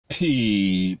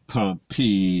People.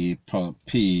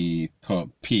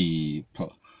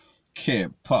 Que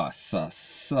pasa,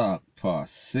 suck,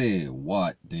 say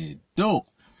what they do.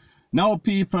 Now,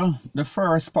 people, the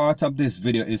first part of this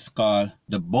video is called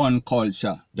the BUNN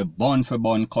culture, the bun for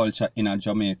bun culture in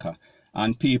Jamaica.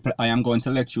 And people, I am going to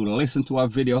let you listen to a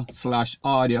video /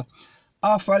 audio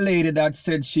of a lady that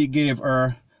said she gave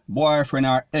her boyfriend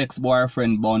or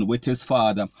ex-boyfriend bun with his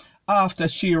father after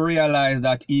she realized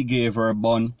that he gave her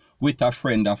bun with a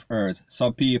friend of hers.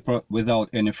 So people, without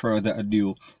any further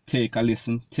ado, take a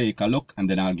listen, take a look, and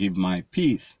then I'll give my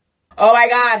piece. Oh my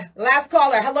God. Last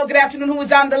caller. Hello, good afternoon. Who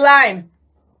is on the line?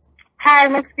 Hi,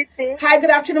 Miss Christy. Hi, good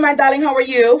afternoon, my darling. How are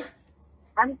you?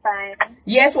 I'm fine.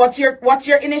 Yes, what's your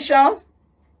initial?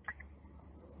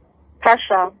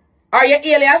 Sasha. Are your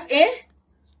alias, eh?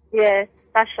 Yes,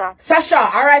 Sasha. Sasha.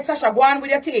 All right, Sasha, go on with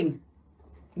your thing.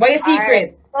 What your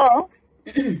secret? Right.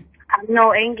 So, I'm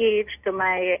now engaged to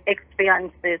my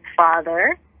ex-fiance's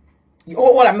father.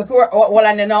 Oh, hold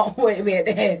on, no, wait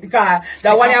there. Because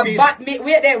that one you bought me.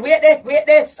 Wait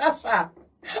there, Sasha.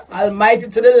 Almighty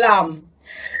to the Lamb.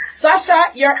 Sasha,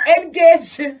 you're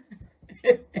engaged.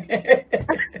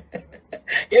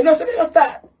 You know something else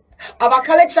that? I have a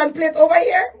collection plate over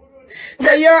here.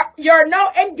 So you're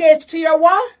now engaged to your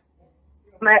what?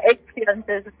 My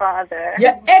ex-fiance's father.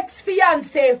 Your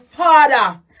ex-fiance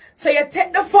father. So you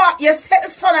take the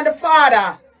son and the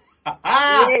father.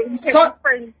 Yeah, you take my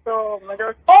friend, so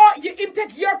you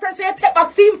take your friend, so you take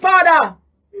back theme father.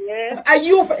 Yeah. Are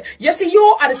you see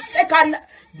you are the second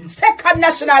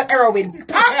national heroine.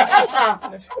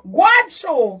 Sasha. What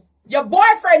show? Your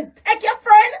boyfriend take your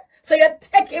friend, so you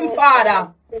take him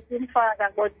father. Take him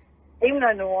father, but him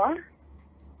no know.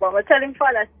 But we tell him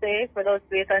father stay for those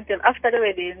wait until after the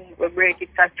wedding we break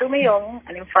it. Cause to me young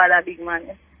and him father big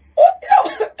man.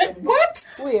 What?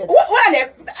 Weird. What on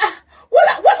there?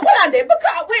 What on there?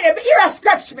 Because wait there, you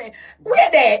scratch me.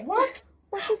 Wait there. What?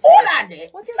 Hold on there.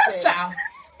 Sasha,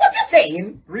 what you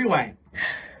saying? Rewind.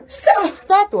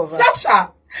 Start over.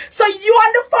 Sasha, so you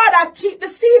and the father keep the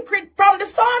secret from the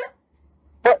son?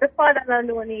 But the father don't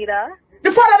know neither.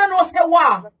 The father don't know say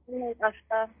what?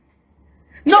 After.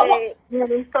 No,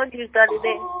 they studies the other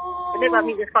day. They never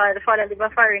meet the father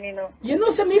live foreign, you know. You know,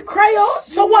 say me cry out.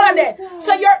 So what on there?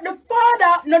 So you're the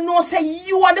father no know say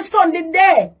you and the son did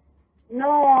there.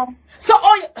 No. So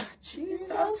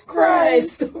Jesus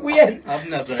Christ. Weird.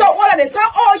 So what on there? So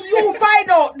you find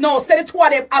out no, say the two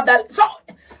of them have that. So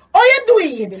you do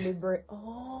it? Deliberate.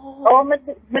 Oh, me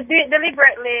do it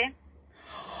deliberately.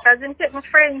 Because him take my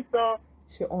friend, so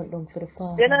she aunt them for the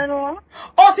father. You don't know?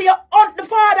 Oh, so you aunt the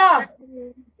father?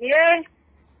 Yeah.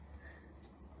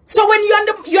 So when you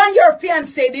and your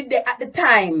fiance did that at the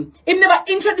time, he never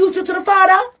introduced you to the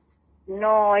father?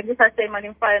 No, I just had to say man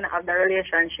him father have the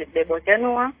relationship there, but you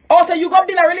know. Oh, so you got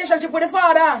build a relationship with the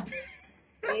father?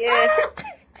 Yeah.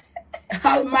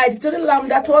 Almighty to the Lamb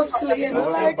that was slain.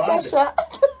 Like Sasha.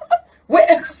 Wait,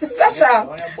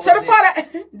 Sasha. So the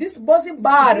father, this buzzy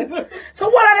bad. So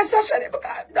what are the Sasha?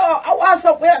 No, I want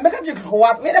something. Make a drink of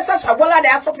water. Wait, Sasha. What are they?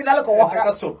 Something like water.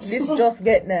 This just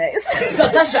get nice. So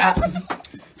Sasha,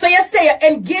 so you say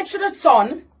you're engaged to the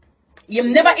son. You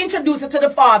never introduced it to the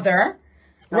father,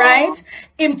 right?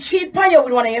 Him cheat on you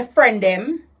with one of your friend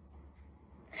them.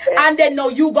 Yeah. And then now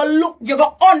you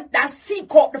go hunt and seek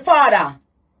out the father.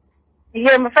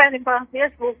 Yeah, my friend him on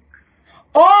Facebook.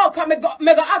 Oh, come me go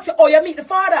ask you, you meet the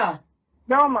father?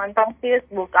 No, man, on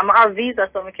Facebook. I'm on a visa,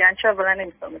 so I can travel and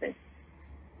do something.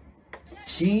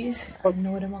 Jeez.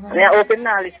 They are open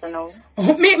now, listen now.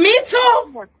 Me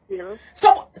too.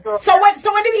 So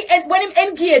when him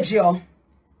engage you?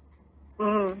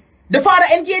 The father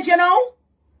engage you now?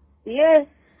 Yes.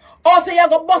 Oh, so you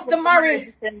go bust the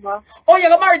marriage? Oh, you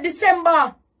go married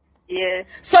December? Yes.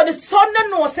 So the son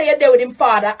don't know say you're there with him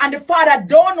father, and the father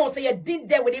don't know say you did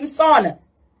there with him son.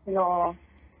 No.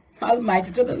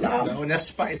 Almighty to the Lamb. No, that's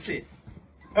spicy.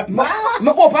 Me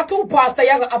over two pastor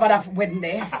you have that wedding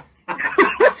there.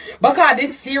 Because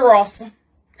this serious.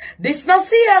 This not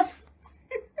safe.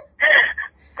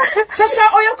 Sasha,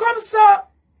 how you come, sir?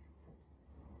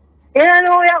 Yeah,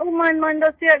 no, your woman man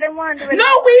does hear them one. No,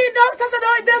 we don't, Sasha,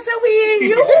 don't say we,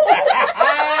 you.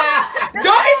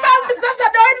 Don't involve me, Sasha,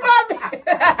 don't involve me.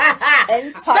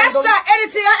 Sasha,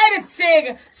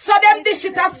 anything. So them dish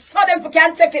it, so them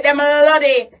can take it, them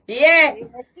bloody. Yeah.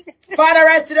 Father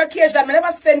rise to the occasion, I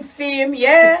never send fame,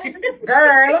 yeah.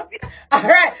 Girl.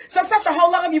 Alright, so Sasha, how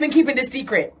long have you been keeping this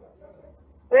secret?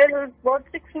 Well, about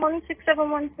 6 months, 7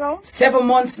 months now. 7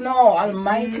 months now,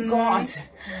 almighty God.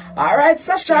 Alright,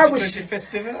 Sasha, I wish.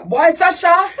 Boy,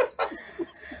 Sasha.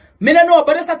 Me don't know,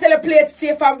 but just I tell you, play it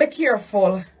safe and be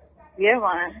careful. Yeah,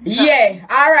 man. Yeah,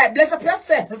 all right, bless up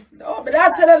yourself. No, but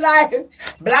that's to the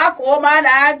life. Black woman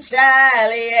and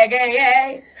child, yeah, yeah,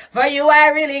 yeah. For you, I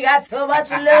really got so much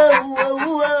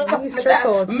love. Stress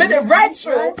out. Right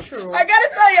through. I gotta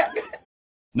tell you.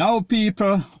 Now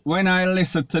people, when I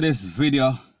listen to this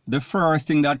video, the first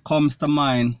thing that comes to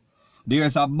mind,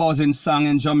 there's a buzzing song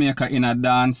in Jamaica in a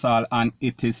dance hall and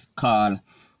it is called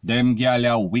Them Gyal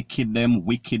are wicked, them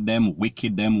wicked, them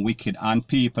wicked, them wicked. And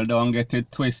people don't get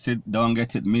it twisted, don't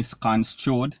get it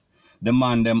misconstrued. The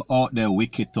man them out there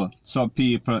wicked too. So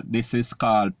people, this is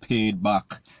called paid back.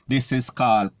 This is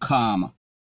called karma.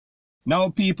 Now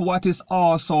people, what is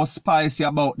also spicy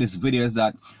about this video is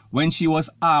that when she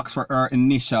was asked for her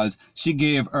initials, she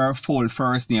gave her full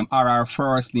first name or her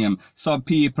first name. So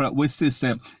people, we see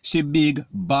say she big,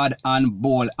 bad and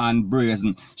bold and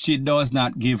brazen. She does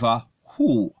not give a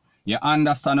who. You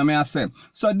understand what I say?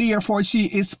 So therefore she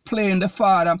is playing the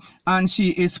father and she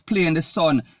is playing the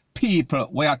son. People,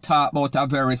 we are talking about a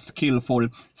very skillful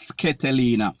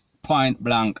Sketelina. Point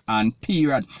blank and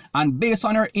period. And based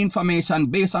on her information,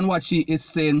 based on what she is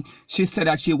saying, she said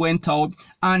that she went out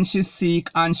and she seek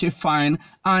and she find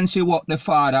and she walked the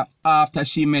father after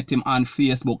she met him on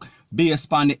Facebook,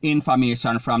 based on the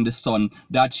information from the son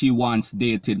that she once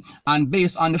dated, and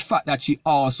based on the fact that she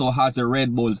also has the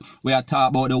Red Bulls. We are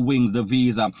talking about the wings, the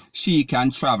visa, she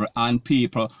can travel. And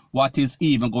people, what is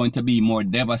even going to be more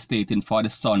devastating for the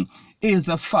son is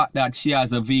the fact that she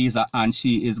has a visa and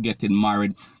she is getting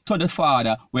married to the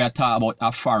father. We are talking about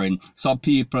a foreign. So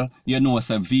people, you know,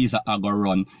 say visa a go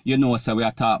run. You know, say we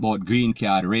are talking about green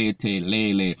card, rate,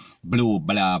 lele, blue,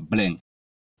 blah, bling.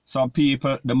 So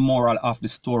people, the moral of the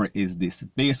story is this.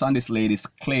 Based on this lady's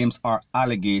claims or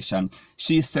allegation,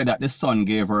 she said that the son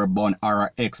gave her a bun or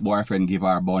her ex-boyfriend gave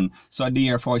her a bun. So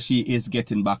therefore she is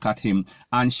getting back at him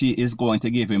and she is going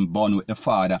to give him bun with the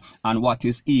father. And what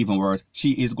is even worse,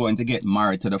 she is going to get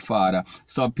married to the father.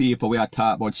 So people, we are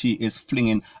talking about she is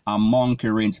flinging a monkey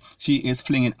wrench. She is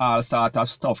flinging all sorts of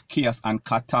stuff, chaos and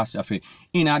catastrophe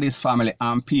in this family.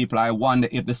 And people, I wonder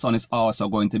if the son is also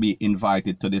going to be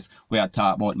invited to this. We are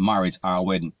talking about marriage or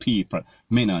wedding. People,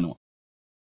 me no know.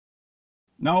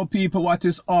 Now people, what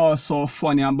is also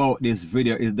funny about this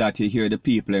video is that you hear the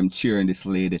people cheering this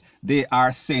lady. They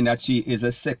are saying that she is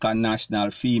a second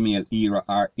national female hero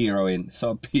or heroine.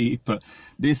 So people,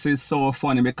 this is so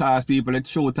funny because people, the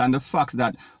truth and the facts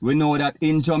that we know that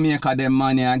in Jamaica them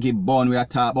money and give bun. We are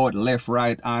talking about left,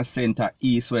 right and center,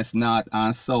 east, west, north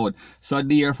and south. So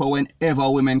therefore whenever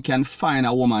women can find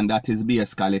a woman that is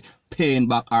basically paying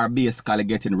back or basically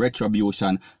getting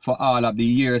retribution for all of the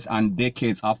years and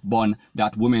decades of bun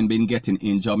that women been getting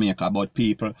in Jamaica. But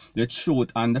people, the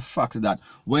truth and the fact that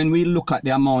when we look at the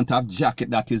amount of jacket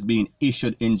that is being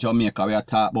issued in Jamaica, we are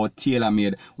talking about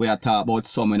tailor-made, we are talking about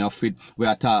some in a fit, we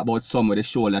are talking about some with the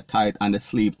shoulder tight and the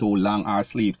sleeve too long or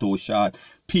sleeve too short.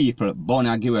 People, bun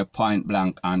and give a point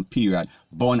blank and period.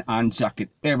 Bun and jacket,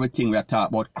 everything we are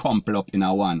talking about crumple up in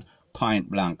a one.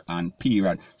 Point blank and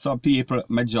period. So people,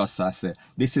 me just say,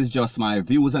 this is just my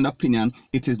views and opinion.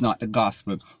 It is not the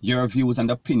gospel. Your views and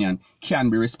opinion can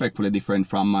be respectfully different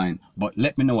from mine. But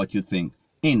let me know what you think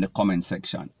in the comment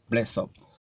section. Bless up.